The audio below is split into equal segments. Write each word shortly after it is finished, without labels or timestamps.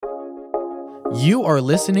You are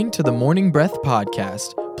listening to the Morning Breath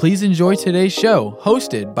Podcast. Please enjoy today's show,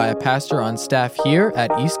 hosted by a pastor on staff here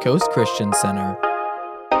at East Coast Christian Center.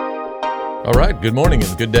 All right, good morning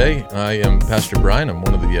and good day. I am Pastor Brian. I'm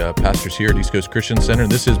one of the pastors here at East Coast Christian Center.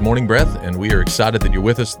 This is Morning Breath, and we are excited that you're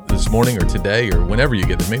with us this morning or today or whenever you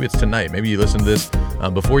get this. Maybe it's tonight. Maybe you listen to this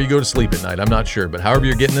before you go to sleep at night. I'm not sure, but however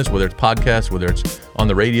you're getting this, whether it's podcasts, whether it's on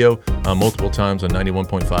the radio multiple times on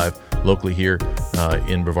 91.5 locally here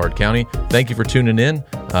in Brevard County, thank you for tuning in.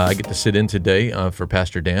 I get to sit in today for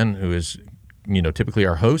Pastor Dan, who is typically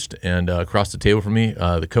our host, and across the table from me,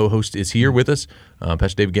 the co-host is here with us.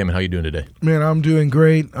 Pastor David Gammon, how are you doing today? Man, I'm doing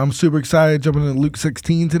great. I'm super excited jumping into Luke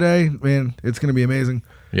 16 today. Man, it's going to be amazing.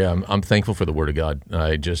 Yeah, I'm thankful for the Word of God.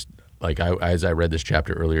 As I read this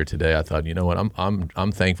chapter earlier today, I thought, you know what,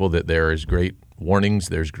 I'm thankful that there is great warnings,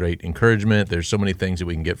 there's great encouragement, there's so many things that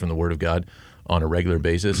we can get from the Word of God on a regular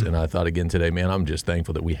basis. And I thought again today, man, I'm just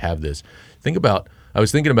thankful that we have this. I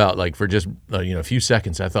was thinking about for just a few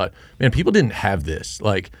seconds, I thought, man, people didn't have this.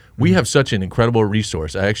 We have such an incredible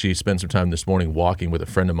resource. I actually spent some time this morning walking with a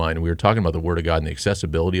friend of mine, and we were talking about the Word of God and the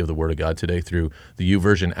accessibility of the Word of God today through the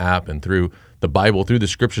YouVersion app and through the Bible, through the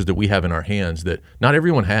scriptures that we have in our hands that not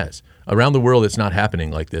everyone has. Around the world, it's not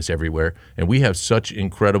happening like this everywhere, and we have such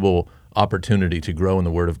incredible opportunity to grow in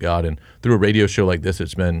the Word of God. And through a radio show like this,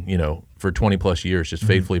 it's been, for 20 plus years, just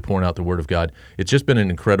faithfully pouring out the Word of God. It's just been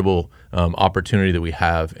an incredible opportunity that we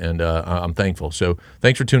have, and I'm thankful. So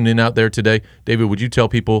thanks for tuning in out there today. David, would you tell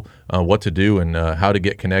people what to do and how to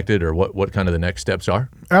get connected, or what kind of the next steps are?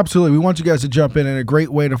 Absolutely. We want you guys to jump in, and a great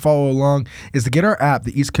way to follow along is to get our app,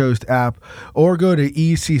 the East Coast app, or go to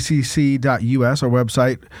eccc.us, our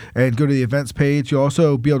website, and go to the events page. You'll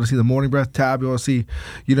also be able to see the Morning Breath tab. You'll see,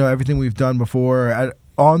 everything we've done before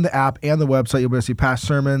on the app and the website. You'll be able to see past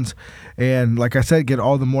sermons, and like I said, get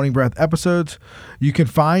all the Morning Breath episodes. You can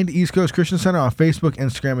find East Coast Christian Center on Facebook,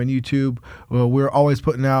 Instagram, and YouTube. We're always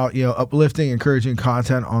putting out, uplifting, encouraging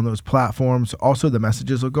content on those platforms. Also, the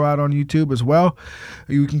messages will go out on YouTube as well.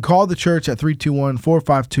 You can call the church at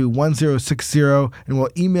 321-452-1060, and we'll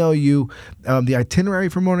email you the itinerary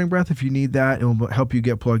for Morning Breath if you need that, and we'll help you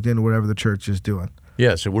get plugged into whatever the church is doing.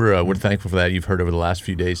 Yeah, so we're thankful for that. You've heard over the last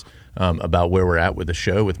few days about where we're at with the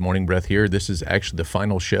show with Morning Breath here. This is actually the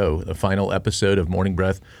final show, the final episode of Morning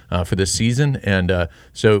Breath for this season. And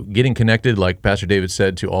so getting connected, like Pastor David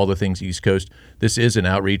said, to all the things East Coast, this is an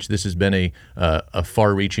outreach. This has been a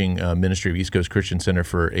far-reaching ministry of East Coast Christian Center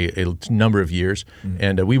for a number of years.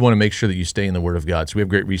 And we want to make sure that you stay in the Word of God. So we have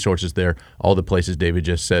great resources there, all the places David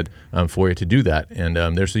just said for you to do that. And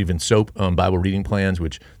there's even SOAP Bible reading plans,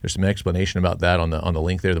 which there's some explanation about that on the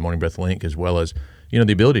link there, the Morning Breath link, as well as the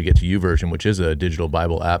ability to get to YouVersion, which is a digital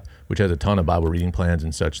Bible app, which has a ton of Bible reading plans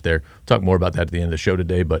and such there. We'll talk more about that at the end of the show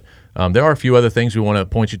today, but there are a few other things we want to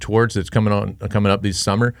point you towards that's coming up this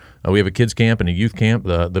summer. We have a kids camp and a youth camp,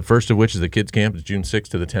 the first of which is the kids camp. It's June 6th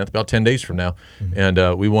to the 10th, about 10 days from now,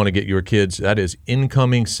 and we want to get your kids, that is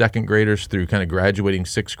incoming second graders through kind of graduating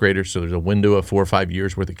sixth graders, so there's a window of 4 or 5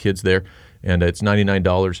 years worth of kids there, and it's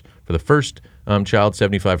 $99 for the first child,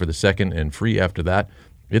 $75 for the second, and free after that.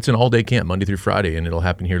 It's an all-day camp, Monday through Friday, and it'll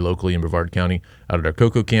happen here locally in Brevard County out at our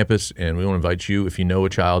Cocoa campus, and we want to invite you, if you know a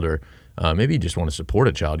child, or maybe you just want to support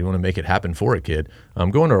a child, you want to make it happen for a kid,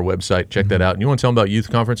 go on our website, check that out. And you want to tell them about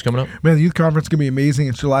Youth Conference coming up? Man, the Youth Conference is going to be amazing.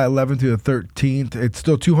 It's July 11th through the 13th. It's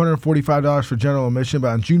still $245 for general admission, but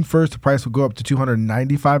on June 1st, the price will go up to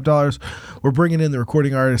 $295. We're bringing in the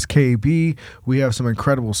recording artist KB. We have some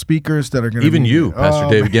incredible speakers that are going to Even you, Pastor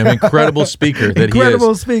David Gammon, incredible speaker that incredible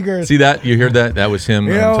he is. speakers. See that? You heard that? That was him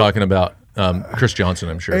talking about Chris Johnson,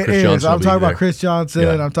 I'm sure. Chris Johnson. I'm talking about Chris Johnson.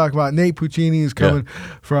 Yeah. I'm talking about Nate Puccini, who's coming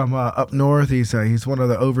from up north. He's one of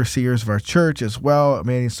the overseers of our church as well.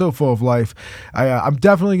 Man, he's so full of life. I'm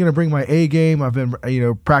definitely going to bring my A game. I've been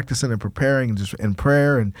practicing and preparing and just in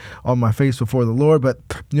prayer and on my face before the Lord. But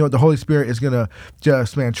the Holy Spirit is going to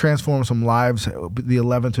just transform some lives the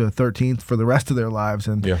 11th to the 13th for the rest of their lives,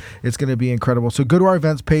 and it's going to be incredible. So go to our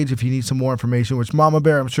events page if you need some more information, which Mama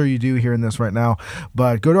Bear, I'm sure you do hearing this right now.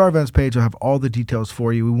 But go to our events page. We'll have all the details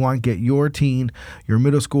for you. We want to get your teen, your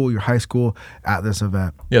middle school, your high school at this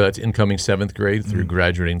event. Yeah, that's incoming 7th grade through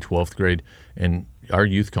graduating 12th grade. And our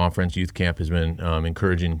youth conference, youth camp, has been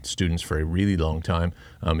encouraging students for a really long time.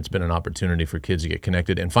 It's been an opportunity for kids to get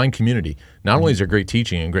connected and find community. Not only is there great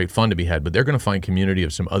teaching and great fun to be had, but they're going to find community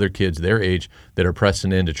of some other kids their age that are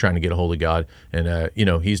pressing into trying to get a hold of God. And,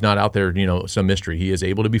 he's not out there, some mystery. He is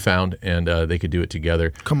able to be found, and they could do it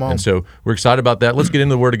together. Come on. And so we're excited about that. Let's get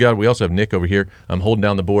into the Word of God. We also have Nick over here. I'm holding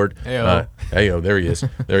down the board. Heyo. There he is.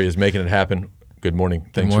 There he is, making it happen. Good morning.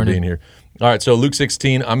 Thanks for being here. All right, so Luke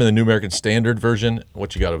 16, I'm in the New American Standard Version.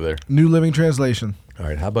 What you got over there? New Living Translation. All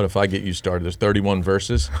right, how about if I get you started? There's 31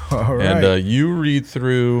 verses. All right. And you read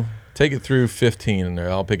through, take it through 15, and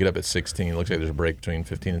I'll pick it up at 16. Looks like there's a break between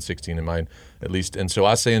 15 and 16 in mine, at least. And so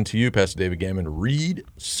I say unto you, Pastor David Gammon, read,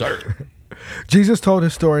 sir. Jesus told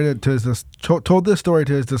this story to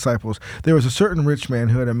his disciples. There was a certain rich man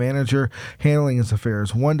who had a manager handling his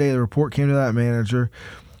affairs. One day, the report came to that manager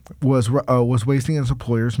was wasting his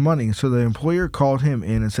employer's money. So the employer called him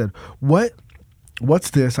in and said, What's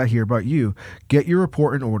this I hear about you? Get your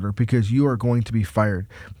report in order because you are going to be fired.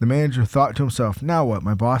 The manager thought to himself, now what?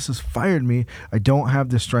 My boss has fired me. I don't have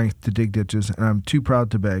the strength to dig ditches, and I'm too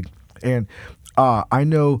proud to beg. And I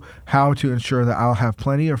know how to ensure that I'll have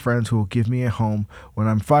plenty of friends who will give me a home when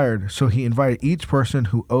I'm fired. So he invited each person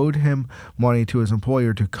who owed him money to his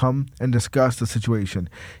employer to come and discuss the situation.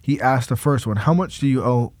 He asked the first one, how much do you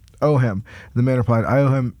owe him? The man replied, I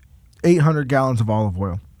owe him 800 gallons of olive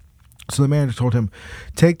oil. So the manager told him,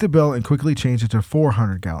 take the bill and quickly change it to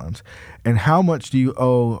 400 gallons. And how much do you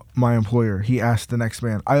owe my employer? He asked the next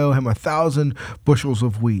man. I owe him 1,000 bushels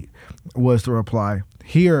of wheat, was the reply.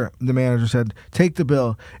 Here, the manager said, take the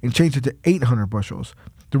bill and change it to 800 bushels.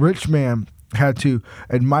 The rich man had to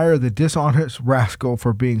admire the dishonest rascal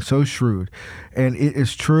for being so shrewd. And it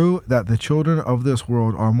is true that the children of this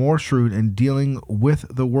world are more shrewd in dealing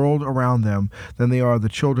with the world around them than they are the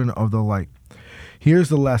children of the light. Here's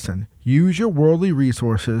the lesson. Use your worldly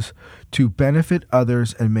resources to benefit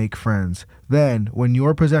others and make friends. Then, when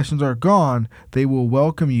your possessions are gone, they will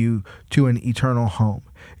welcome you to an eternal home.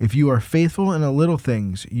 If you are faithful in the little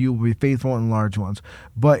things, you will be faithful in large ones.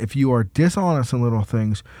 But if you are dishonest in little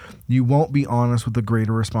things, you won't be honest with the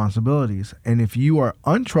greater responsibilities. And if you are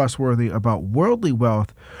untrustworthy about worldly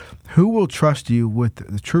wealth, who will trust you with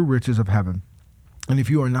the true riches of heaven? And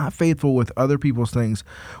if you are not faithful with other people's things,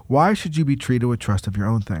 why should you be treated with trust of your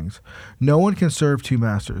own things? No one can serve two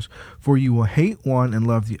masters, for you will hate one and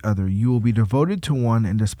love the other. You will be devoted to one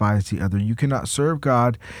and despise the other. You cannot serve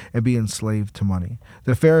God and be enslaved to money.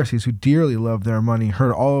 The Pharisees, who dearly loved their money,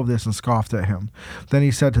 heard all of this and scoffed at him. Then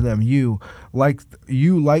he said to them, You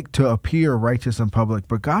like to appear righteous in public,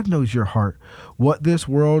 but God knows your heart. What this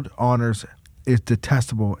world honors is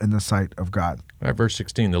detestable in the sight of God. All right, verse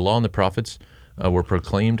 16, the law and the prophets were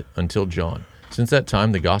proclaimed until John. Since that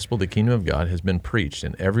time, the gospel of the kingdom of God has been preached,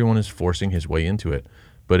 and everyone is forcing his way into it.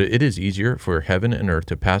 But it is easier for heaven and earth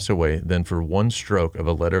to pass away than for one stroke of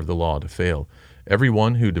a letter of the law to fail.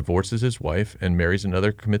 Everyone who divorces his wife and marries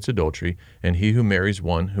another commits adultery, and he who marries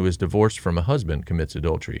one who is divorced from a husband commits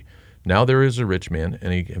adultery. Now there is a rich man,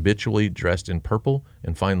 and he habitually dressed in purple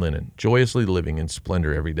and fine linen, joyously living in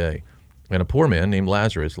splendor every day. And a poor man named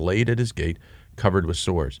Lazarus laid at his gate, covered with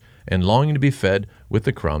sores, and longing to be fed with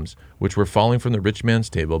the crumbs which were falling from the rich man's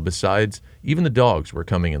table. Besides, even the dogs were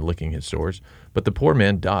coming and licking his sores. But the poor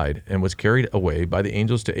man died and was carried away by the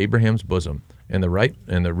angels to Abraham's bosom. And the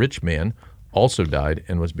rich man also died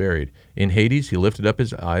and was buried. In Hades he lifted up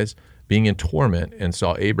his eyes, being in torment, and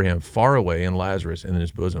saw Abraham far away and Lazarus in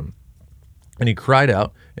his bosom. And he cried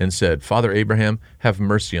out and said, Father Abraham, have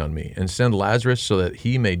mercy on me, and send Lazarus so that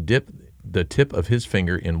he may dip the tip of his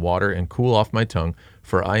finger in water and cool off my tongue,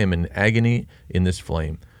 for I am in agony in this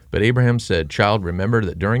flame. But Abraham said, Child, remember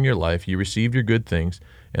that during your life you received your good things,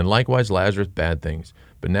 and likewise Lazarus bad things.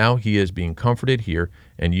 But now he is being comforted here,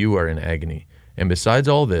 and you are in agony. And besides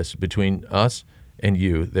all this, between us and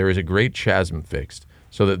you there is a great chasm fixed,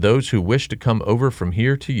 so that those who wish to come over from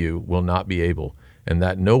here to you will not be able, and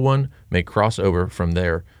that no one may cross over from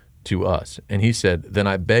there to us. And he said, Then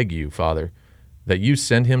I beg you, Father, that you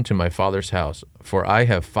send him to my father's house, for I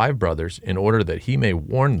have 5 brothers, in order that he may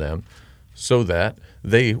warn them, so that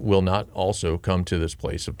they will not also come to this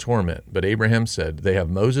place of torment. But Abraham said, They have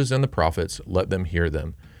Moses and the prophets, let them hear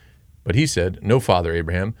them. But he said, No, Father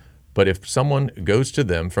Abraham, but if someone goes to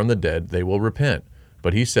them from the dead, they will repent.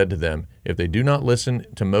 But he said to them, If they do not listen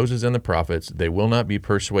to Moses and the prophets, they will not be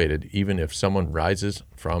persuaded, even if someone rises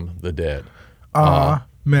from the dead.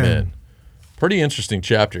 Amen. Pretty interesting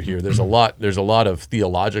chapter here. There's a lot of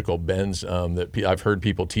theological bends that I've heard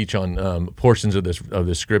people teach on portions of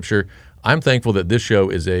this scripture. I'm thankful that this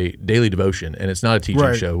show is a daily devotion and it's not a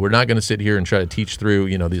teaching show. We're not going to sit here and try to teach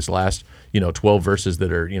through these last 12 verses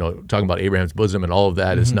that are talking about Abraham's bosom and all of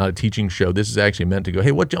that. Mm-hmm. It's not a teaching show. This is actually meant to go,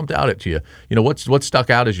 hey, what jumped out at you? What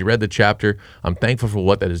stuck out as you read the chapter? I'm thankful for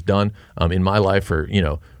what that has done in my life for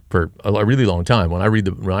a really long time. When I read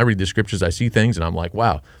the scriptures, I see things and I'm like,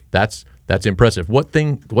 wow, that's That's impressive. What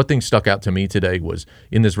thing stuck out to me today was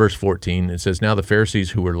in this verse 14, it says, now the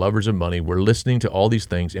Pharisees who were lovers of money were listening to all these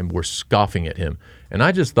things and were scoffing at him. And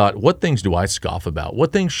I just thought, what things do I scoff about?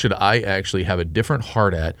 What things should I actually have a different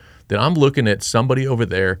heart at, that I'm looking at somebody over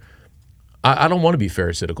there? I don't want to be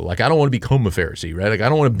pharisaical. Like, I don't want to become a Pharisee, right? Like, I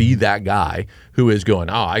don't want to be that guy who is going,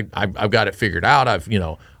 I've got it figured out.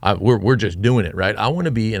 We're just doing it, right? I want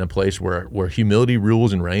to be in a place where humility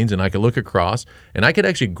rules and reigns, and I can look across, and I could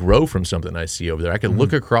actually grow from something I see over there. I can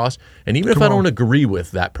look across, and even if I don't agree with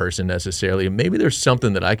that person necessarily, maybe there's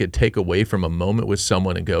something that I could take away from a moment with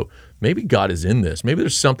someone and go, maybe God is in this. Maybe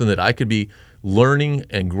there's something that I could be learning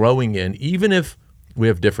and growing in, even if we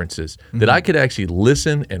have differences, that I could actually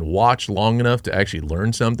listen and watch long enough to actually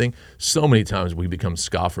learn something. So many times we become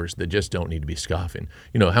scoffers that just don't need to be scoffing.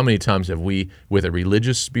 How many times have we, with a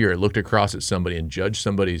religious spirit, looked across at somebody and judged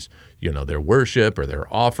somebody's, their worship or their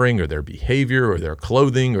offering or their behavior or their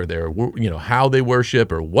clothing or their, how they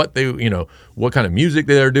worship or what they, what kind of music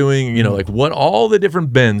they are doing, like what all the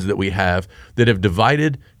different bends that we have that have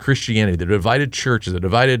divided Christianity, that have divided churches, that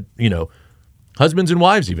divided, husbands and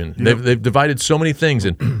wives even. Yep. They've divided so many things.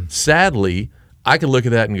 And sadly, I can look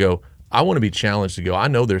at that and go, I want to be challenged to go, I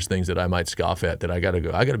know there's things that I might scoff at that I got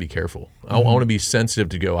to be careful. I want to be sensitive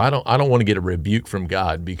to go, I don't want to get a rebuke from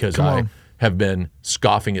God because I have been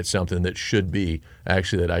scoffing at something that should be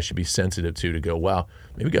actually that I should be sensitive to go, wow,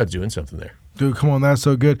 maybe God's doing something there. Dude, come on, that's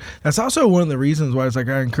so good. That's also one of the reasons why it's like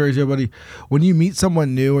I encourage everybody, when you meet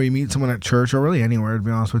someone new or you meet someone at church or really anywhere, to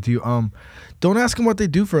be honest with you, don't ask them what they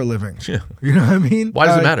do for a living. Yeah. You know what I mean? Why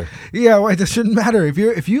does it matter? Yeah, well, it shouldn't matter.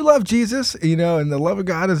 If you love Jesus, and the love of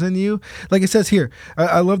God is in you, like it says here,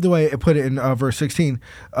 I love the way it put it in verse 16.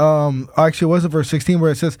 Actually, it wasn't verse 16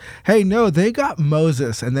 where it says, hey, no, they got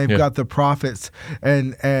Moses and they've got the prophets.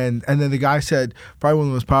 And then the guy said, probably one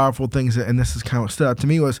of the most powerful things, and this is kind of what stood out to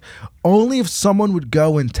me, was only if someone would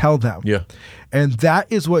go and tell them. Yeah. And that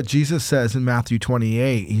is what Jesus says in Matthew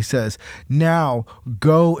 28. He says, now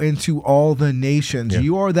go into all the nations. Yeah.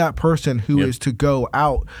 You are that person who is to go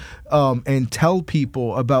out and tell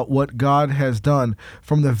people about what God has done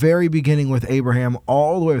from the very beginning with Abraham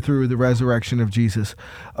all the way through the resurrection of Jesus,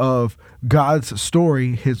 of God's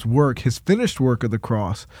story, his work, his finished work of the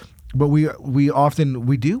cross. But we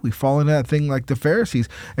often fall into that thing like the Pharisees,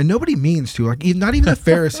 and nobody means to. Like, not even the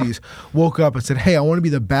Pharisees woke up and said, hey, I want to be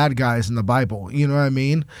the bad guys in the Bible. You know what I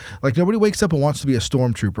mean? Like, nobody wakes up and wants to be a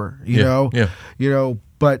stormtrooper, you know? Yeah.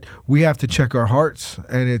 But we have to check our hearts,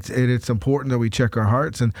 and it's important that we check our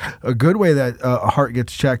hearts. And a good way that a heart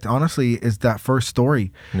gets checked, honestly, is that first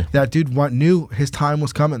story. Yeah. That dude knew his time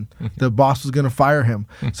was coming. The boss was going to fire him,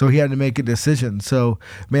 so he had to make a decision. So,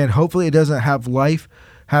 man, hopefully it doesn't have life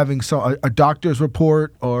having a doctor's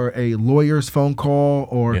report or a lawyer's phone call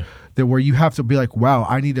or that where you have to be like, wow,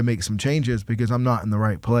 I need to make some changes because I'm not in the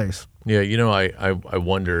right place. Yeah, I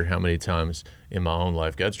wonder how many times in my own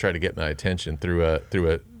life God's tried to get my attention through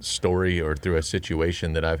a story or through a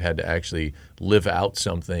situation that I've had to actually live out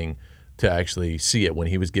something to actually see it when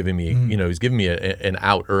he was giving me, he was giving me an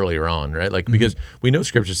out earlier on, right? Like, because we know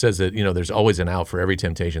Scripture says that, there's always an out for every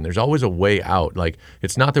temptation. There's always a way out. Like,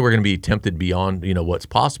 it's not that we're going to be tempted beyond, what's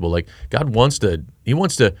possible. Like, God wants to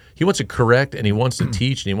correct, and he wants to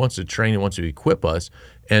teach, and he wants to train, he wants to equip us.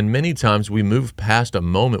 And many times we move past a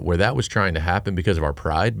moment where that was trying to happen because of our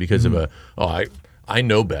pride, because of I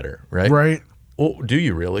know better, right? Right. Well, do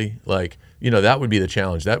you really? Like, that would be the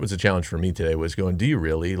challenge. That was the challenge for me today, was going, do you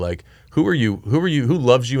really? Like, who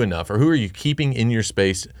loves you enough, or who are you keeping in your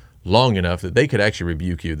space long enough that they could actually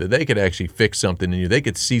rebuke you, that they could actually fix something in you, they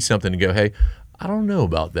could see something and go, hey, I don't know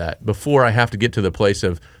about that, before I have to get to the place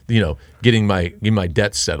of, getting my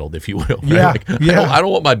debts settled, if you will. Right? Yeah, like, I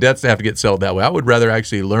don't want my debts to have to get settled that way. I would rather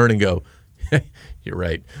actually learn and go, hey, you're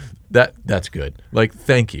right. That's good. Like,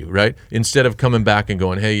 thank you, right? Instead of coming back and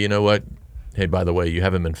going, hey, you know what? Hey, by the way, you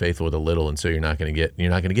haven't been faithful with a little, and so you're not going to get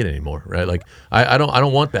any more, right? Like, I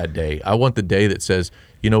don't want that day. I want the day that says,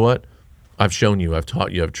 you know what? I've shown you, I've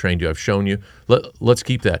taught you, I've trained you, I've shown you. Let's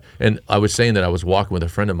keep that. And I was saying that I was walking with a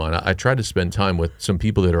friend of mine. I tried to spend time with some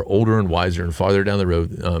people that are older and wiser and farther down the road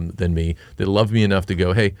than me, that love me enough to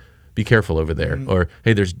go, hey, be careful over there, or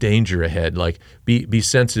hey, there's danger ahead. Like, be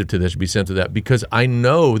sensitive to this, be sensitive to that, because I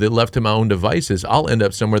know that left to my own devices, I'll end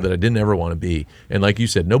up somewhere that I didn't ever want to be. And like you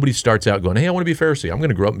said, nobody starts out going, hey, I want to be a Pharisee. I'm going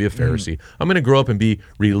to grow up and be a Pharisee. I'm going to grow up and be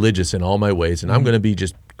religious in all my ways, and I'm going to be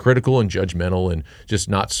just critical and judgmental and just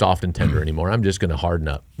not soft and tender anymore. I'm just going to harden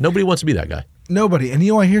up. Nobody wants to be that guy. Nobody. And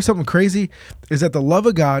I hear something crazy, is that the love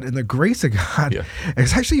of God and the grace of God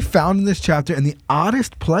is actually found in this chapter in the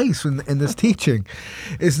oddest place in this teaching,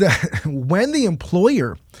 is that when the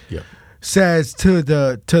employer says to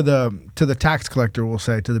the tax collector, we'll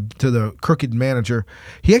say to the crooked manager,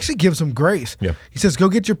 he actually gives him grace. Yeah. He says, "Go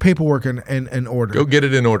get your paperwork in order. Go get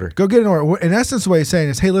it in order. Go get it in order." In essence, what he's saying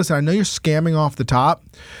is, "Hey, listen, I know you're scamming off the top,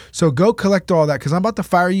 so go collect all that because I'm about to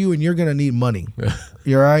fire you and you're going to need money."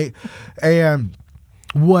 You're right, and.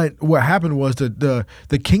 What happened was the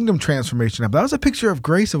kingdom transformation happened. That was a picture of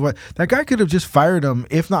grace of what that guy could have just fired him.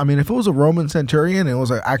 If not, I mean, if it was a Roman centurion and it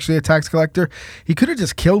was actually a tax collector, he could have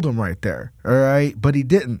just killed him right there. All right, but he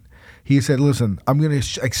didn't. He said, "Listen, I'm going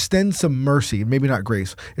to extend some mercy, maybe not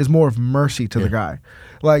grace. It's more of mercy to the guy.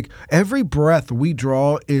 Like every breath we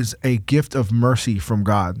draw is a gift of mercy from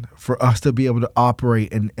God for us to be able to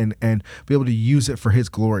operate and be able to use it for His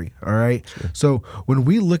glory. All right. Sure. So when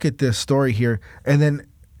we look at this story here, and then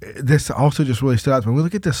this also just really stood out. When we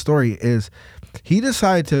look at this story, is he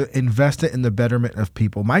decided to invest it in the betterment of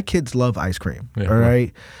people. My kids love ice cream. Yeah, all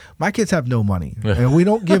right. My kids have no money, and we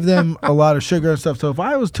don't give them a lot of sugar and stuff. So if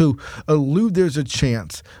I was to allude, there's a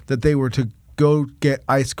chance that they were to go get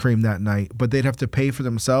ice cream that night, but they'd have to pay for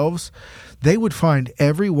themselves. They would find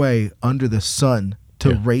every way under the sun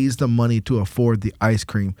to raise the money to afford the ice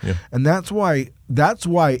cream. Yeah. And that's why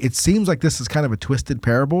it seems like this is kind of a twisted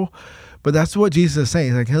parable, but that's what Jesus is saying.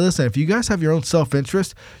 He's like, hey, listen, if you guys have your own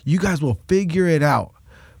self-interest, you guys will figure it out.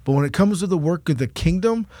 But when it comes to the work of the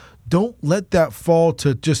kingdom, don't let that fall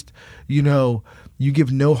to just, you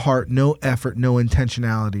give no heart, no effort, no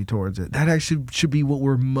intentionality towards it. That actually should be what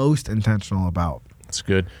we're most intentional about. That's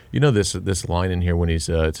good. This line in here when it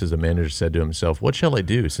says the manager said to himself, "What shall I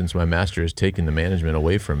do since my master has taken the management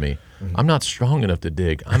away from me? I'm not strong enough to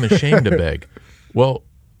dig. I'm ashamed to beg." Well,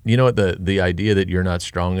 you know what? The idea that you're not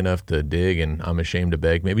strong enough to dig and I'm ashamed to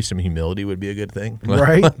beg, maybe some humility would be a good thing.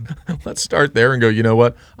 Right. Let's start there and go, you know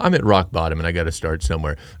what? I'm at rock bottom and I got to start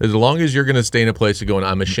somewhere. As long as you're going to stay in a place of going,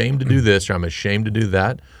 I'm ashamed to do this or I'm ashamed to do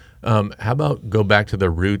that. How about go back to the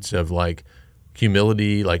roots of like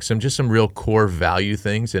humility, like some real core value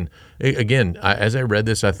things. And again, as I read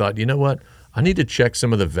this, I thought, you know what? I need to check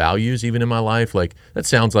some of the values even in my life. Like that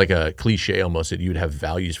sounds like a cliche almost that you'd have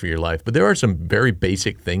values for your life, but there are some very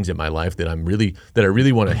basic things in my life that I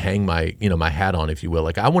really want to hang my hat on, if you will.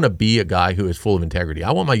 Like I want to be a guy who is full of integrity.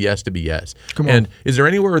 I want my yes to be yes. And is there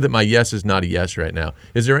anywhere that my yes is not a yes right now?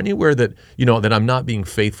 Is there anywhere that that I'm not being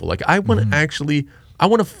faithful? Like I want to I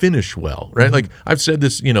want to finish well, right? Mm-hmm. Like I've said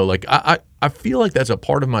this, like I feel like that's a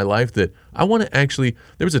part of my life that I want to actually,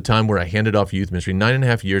 there was a time where I handed off youth ministry.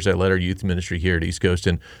 9.5 years I led our youth ministry here at East Coast.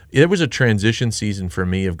 And it was a transition season for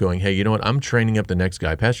me of going, hey, you know what? I'm training up the next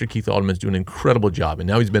guy. Pastor Keith Alderman's doing an incredible job. And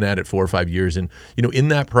now he's been at it 4 or 5 years. And, in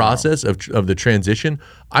that process of the transition,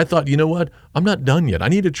 I thought, you know what? I'm not done yet. I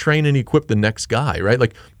need to train and equip the next guy, right?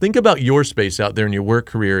 Like think about your space out there in your work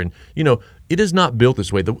career. And, it is not built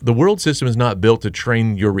this way. The world system is not built to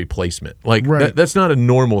train your replacement. Like that's not a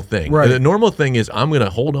normal thing. Right. The normal thing is I'm going to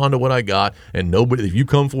hold on to what I got, and nobody. If you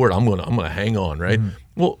come for it, I'm going to hang on. Right.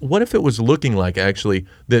 Mm-hmm. Well, what if it was looking like actually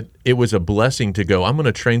that it was a blessing to go? I'm going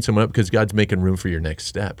to train someone up because God's making room for your next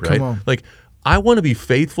step. Right. Like I want to be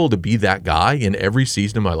faithful to be that guy in every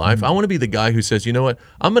season of my life. Mm-hmm. I want to be the guy who says, you know what,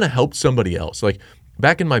 I'm going to help somebody else. Like.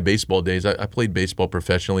 Back in my baseball days, I played baseball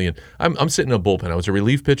professionally, and I'm sitting in a bullpen. I was a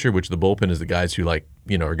relief pitcher, which the bullpen is the guys who are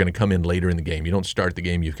going to come in later in the game. You don't start the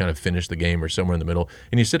game, you kind of finish the game or somewhere in the middle,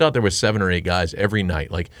 and you sit out there with 7 or 8 guys every night,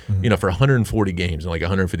 for 140 games and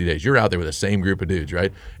 150 days. You're out there with the same group of dudes,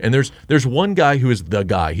 right? And there's one guy who is the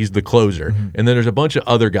guy, he's the closer, and then there's a bunch of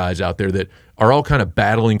other guys out there that are all kind of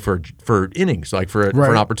battling for innings, for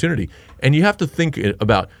an opportunity. And you have to think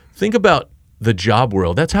about the job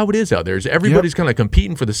world. That's how it is out there. Everybody's kind of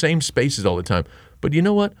competing for the same spaces all the time. But you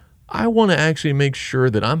know what? I want to actually make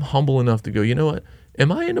sure that I'm humble enough to go, you know what?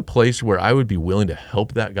 Am I in a place where I would be willing to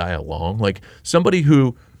help that guy along? Like somebody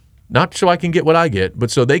who, not so I can get what I get,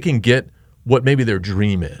 but so they can get what maybe their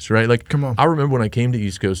dream is, right? Like, come on. I remember when I came to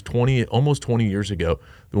East Coast almost 20 years ago,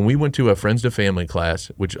 when we went to a Friends to Family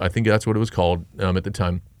class, which I think that's what it was called at the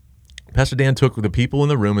time. Pastor Dan took the people in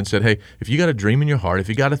the room and said, hey, if you got a dream in your heart, if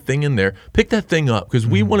you got a thing in there, pick that thing up because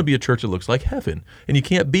we want to be a church that looks like heaven. And you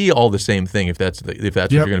can't be all the same thing if that's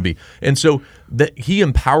what you're going to be. And so that he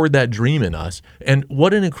empowered that dream in us. And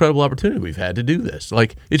what an incredible opportunity we've had to do this.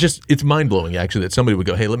 Like, it's mind-blowing, actually, that somebody would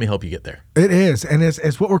go, hey, let me help you get there. It is. And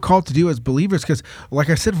it's what we're called to do as believers because, like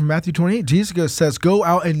I said from Matthew 28, Jesus says, go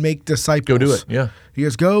out and make disciples. Go do it, yeah. He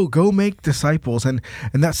goes, go make disciples. And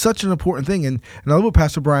that's such an important thing. And I love what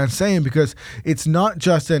Pastor Brian's saying saying, because it's not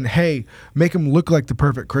just hey, make them look like the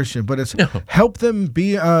perfect Christian, but it's help them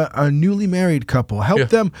be a newly married couple. Help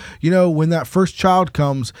them, when that first child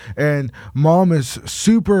comes and mom is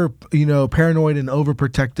super, paranoid and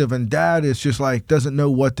overprotective, and dad is just like doesn't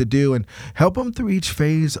know what to do, and help them through each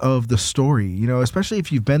phase of the story, especially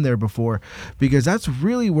if you've been there before, because that's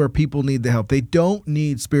really where people need the help. They don't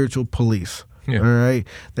need spiritual police. Yeah. All right.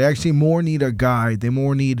 They actually more need a guide. They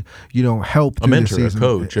more need, help. A mentor, a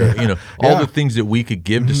coach, all the things that we could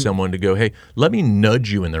give to someone to go, hey, let me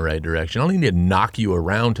nudge you in the right direction. I don't need to knock you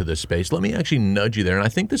around to this space. Let me actually nudge you there. And I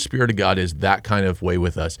think the Spirit of God is that kind of way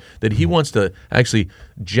with us, that He wants to actually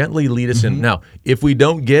gently lead us in. Now, if we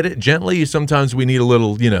don't get it gently, sometimes we need a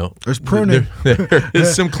little, there's pruning.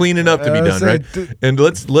 There's some cleaning up to be done, right? And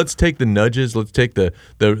let's take the nudges, let's take the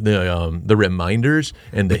reminders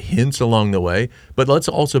and the hints along the way. But let's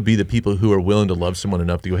also be the people who are willing to love someone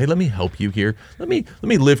enough to go, hey, let me help you here. Let me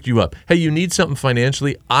lift you up. Hey, you need something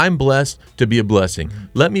financially? I'm blessed to be a blessing.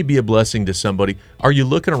 Let me be a blessing to somebody. Are you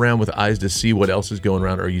looking around with eyes to see what else is going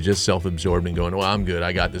around, or are you just self-absorbed and going, well, I'm good.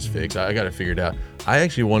 I got this fixed. I got it figured out. I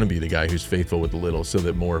actually want to be the guy who's faithful with the little so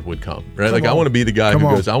that more would come, right? I want to be the guy who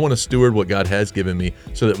goes, I want to steward what God has given me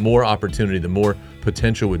so that more opportunity, the more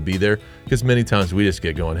potential would be there. Because many times we just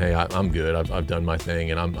get going, hey, I'm good. I've done my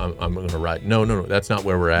thing and I'm going to ride. No. That's not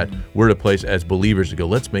where we're at. We're at a place as believers to go,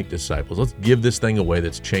 let's make disciples. Let's give this thing away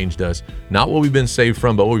that's changed us. Not what we've been saved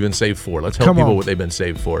from, but what we've been saved for. Let's help people what they've been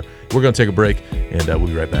saved for. We're going to take a break and we'll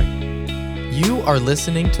be right back. You are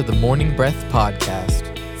listening to the Morning Breath Podcast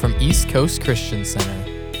from East Coast Christian Center.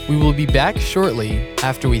 We will be back shortly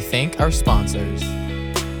after we thank our sponsors.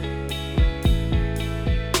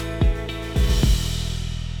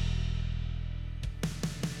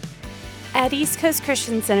 At East Coast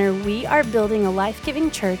Christian Center, we are building a life-giving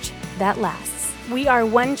church that lasts. We are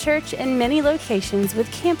one church in many locations with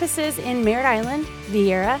campuses in Merritt Island,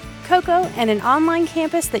 Viera, Cocoa, and an online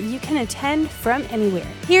campus that you can attend from anywhere.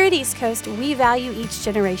 Here at East Coast, we value each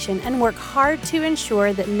generation and work hard to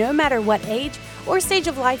ensure that no matter what age or stage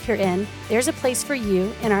of life you're in, there's a place for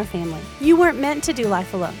you in our family. You weren't meant to do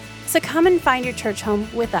life alone, so come and find your church home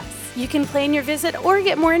with us. You can plan your visit or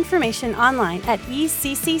get more information online at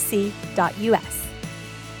eccc.us.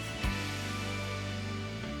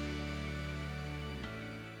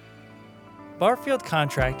 Barfield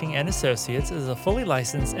Contracting and Associates is a fully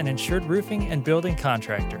licensed and insured roofing and building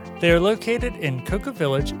contractor. They are located in Cocoa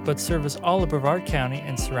Village, but service all of Brevard County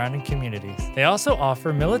and surrounding communities. They also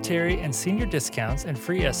offer military and senior discounts and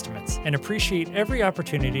free estimates, and appreciate every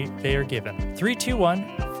opportunity they are given.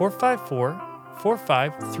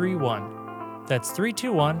 321-454-4531. That's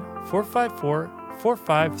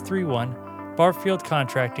 321-454-4531. Barfield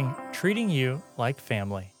Contracting, treating you like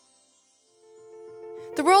family.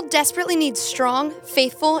 The world desperately needs strong,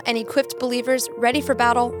 faithful, and equipped believers ready for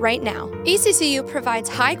battle right now. ECCU provides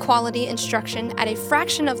high-quality instruction at a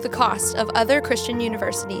fraction of the cost of other Christian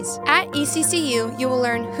universities. At ECCU, you will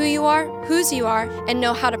learn who you are, whose you are, and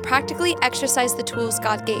know how to practically exercise the tools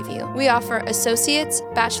God gave you. We offer associates,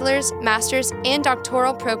 bachelor's, master's, and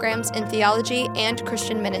doctoral programs in theology and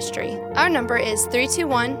Christian ministry. Our number is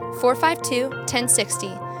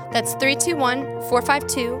 321-452-1060. That's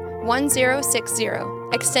 321-452-1060.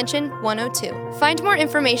 Extension 102. Find more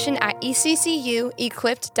information at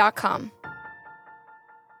eccuequipped.com.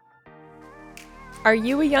 Are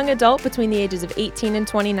you a young adult between the ages of 18 and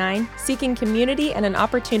 29, seeking community and an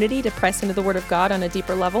opportunity to press into the Word of God on a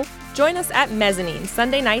deeper level? Join us at Mezzanine,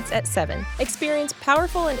 Sunday nights at 7. Experience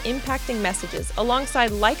powerful and impacting messages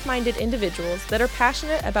alongside like-minded individuals that are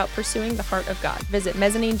passionate about pursuing the heart of God. Visit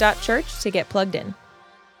mezzanine.church to get plugged in.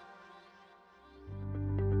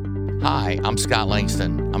 Hi, I'm Scott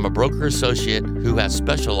Langston. I'm a broker associate who has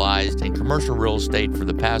specialized in commercial real estate for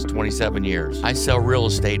the past 27 years. I sell real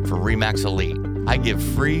estate for RE/MAX Elite. I give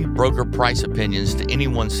free broker price opinions to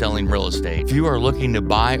anyone selling real estate. If you are looking to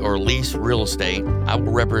buy or lease real estate, I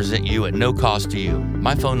will represent you at no cost to you.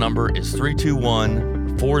 My phone number is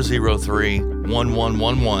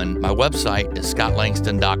 321-403-1111. My website is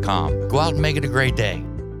scottlangston.com. Go out and make it a great day.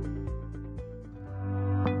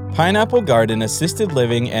 Pineapple Garden Assisted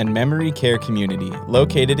Living and Memory Care Community,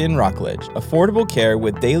 located in Rockledge. Affordable care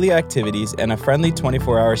with daily activities and a friendly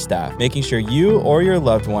 24-hour staff, making sure you or your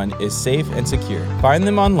loved one is safe and secure. Find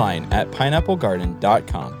them online at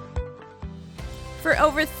pineapplegarden.com. For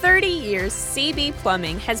over 30 years, CB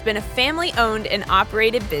Plumbing has been a family-owned and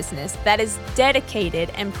operated business that is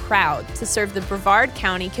dedicated and proud to serve the Brevard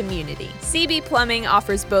County community. CB Plumbing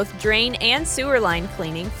offers both drain and sewer line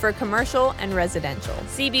cleaning for commercial and residential.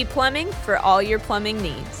 CB Plumbing for all your plumbing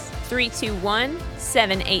needs.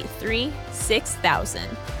 321-783-6000.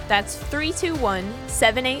 That's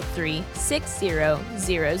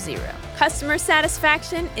 321-783-6000. Customer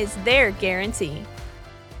satisfaction is their guarantee.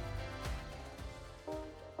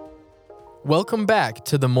 Welcome back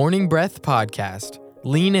to the Morning Breath Podcast.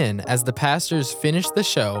 Lean in as the pastors finish the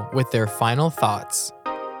show with their final thoughts.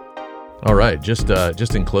 All right, just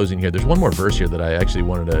in closing here, there's one more verse here that I actually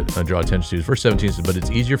wanted to draw attention to. Verse 17 says, "But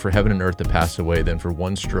it's easier for heaven and earth to pass away than for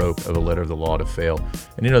one stroke of a letter of the law to fail."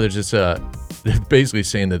 And there's this they're basically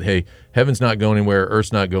saying that, hey, heaven's not going anywhere,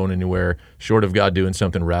 earth's not going anywhere, short of God doing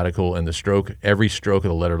something radical, and every stroke of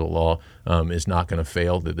the letter of the law is not going to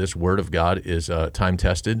fail. That this word of God is time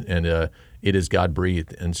tested, and it is God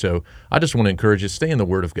breathed. And so I just want to encourage you, stay in the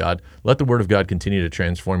Word of God. Let the Word of God continue to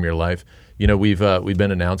transform your life. We've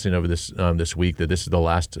been announcing over this week that this is the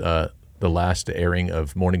last airing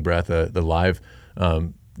of Morning Breath, the live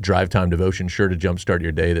drive time devotion, sure to jumpstart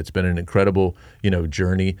your day. That's been an incredible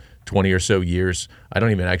journey, 20 or so years. I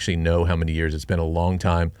don't even actually know how many years. It's been a long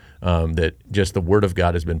time that just the Word of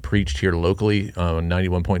God has been preached here locally on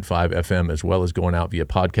 91.5 FM, as well as going out via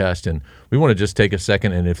podcast. And we want to just take a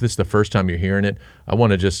second, and if this is the first time you're hearing it, I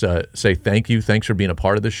want to just say thank you. Thanks for being a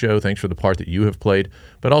part of the show. Thanks for the part that you have played.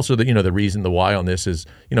 But also the reason, the why on this is,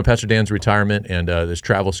 Pastor Dan's retirement and this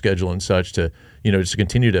travel schedule and such to, just to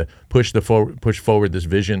continue to push forward this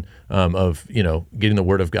vision of, getting the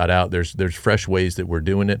Word of God out. There's fresh ways that we're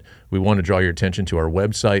doing it. We want to draw your attention to our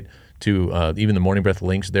website, to even the Morning Breath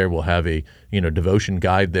links there. We'll have a devotion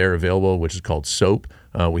guide there available, which is called SOAP.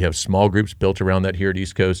 We have small groups built around that here at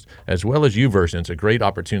East Coast, as well as YouVersion. It's a great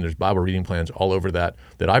opportunity. There's Bible reading plans all over that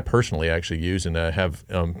I personally actually use and have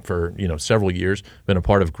for several years, been a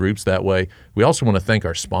part of groups that way. We also want to thank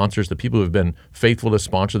our sponsors, the people who have been faithful to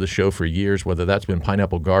sponsor the show for years, whether that's been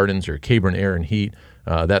Pineapple Gardens or Cabron Air and Heat.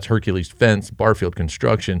 That's Hercules Fence, Barfield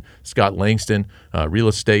Construction, Scott Langston, Real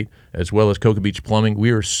Estate, as well as Cocoa Beach Plumbing.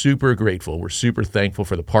 We are super grateful. We're super thankful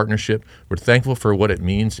for the partnership. We're thankful for what it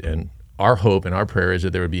means, and our hope and our prayer is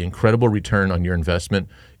that there would be incredible return on your investment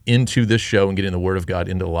into this show and getting the Word of God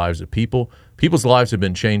into the lives of people. People's lives have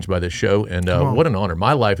been changed by this show, and what an honor.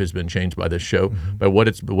 My life has been changed by this show, by what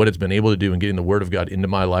it's been able to do in getting the Word of God into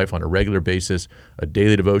my life on a regular basis, a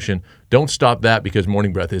daily devotion. Don't stop that because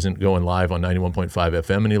Morning Breath isn't going live on 91.5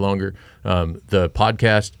 FM any longer. The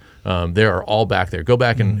podcast, they are all back there. Go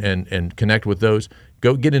back and connect with those.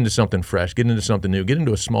 Go get into something fresh, get into something new, get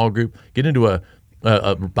into a small group, get into a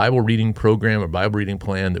Bible reading program or Bible reading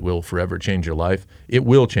plan that will forever change your life. It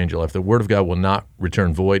will change your life. The Word of God will not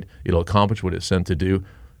return void. It'll accomplish what it's sent to do.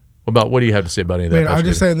 What do you have to say about any of that? I'm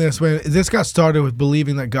just saying this. This got started with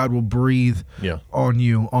believing that God will breathe on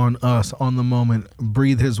you, on us, on the moment,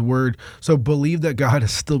 breathe His word. So believe that God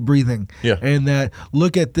is still breathing. Yeah. And that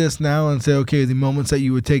look at this now and say, okay, the moments that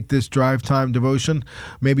you would take this drive time devotion,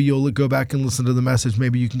 maybe you'll go back and listen to the message.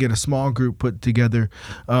 Maybe you can get a small group put together.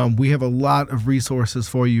 We have a lot of resources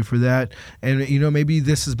for you for that. And, maybe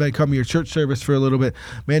this has become your church service for a little bit.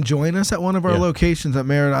 Man, join us at one of our locations at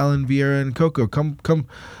Merritt Island, Viera, and Cocoa. Come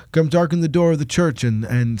darken the door of the church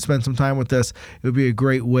and spend some time with us. It would be a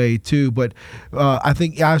great way too. But I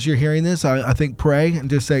think as you're hearing this, I think pray and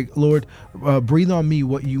just say, Lord, breathe on me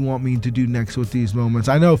what you want me to do next with these moments.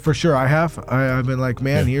 I know for sure I have. I've been like,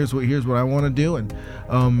 man, here's what I want to do, and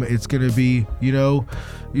it's going to be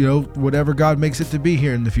whatever God makes it to be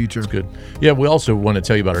here in the future. That's good. Yeah, we also want to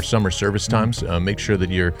tell you about our summer service times. Make sure that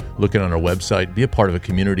you're looking on our website. Be a part of a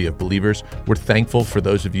community of believers. We're thankful for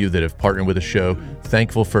those of you that have partnered with the show.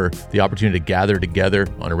 Thankful for the opportunity to gather together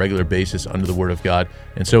on a regular basis under the Word of God.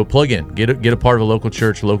 And so plug in. Get a part of a local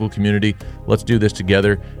church, local community. Let's do this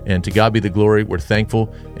together. And to God be the glory. We're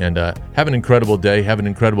thankful. And have an incredible day. Have an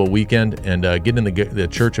incredible weekend. And get in the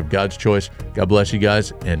church of God's choice. God bless you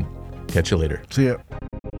guys. And catch you later. See ya.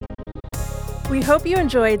 We hope you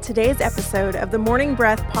enjoyed today's episode of the Morning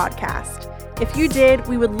Breath podcast. If you did,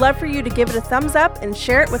 we would love for you to give it a thumbs up and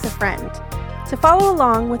share it with a friend. To follow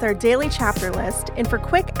along with our daily chapter list and for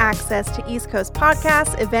quick access to East Coast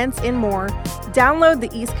podcasts, events, and more, download the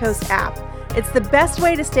East Coast app. It's the best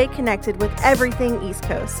way to stay connected with everything East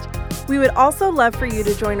Coast. We would also love for you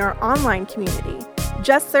to join our online community.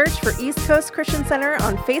 Just search for East Coast Christian Center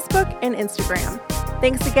on Facebook and Instagram.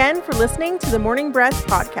 Thanks again for listening to the Morning Breath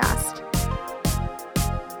podcast.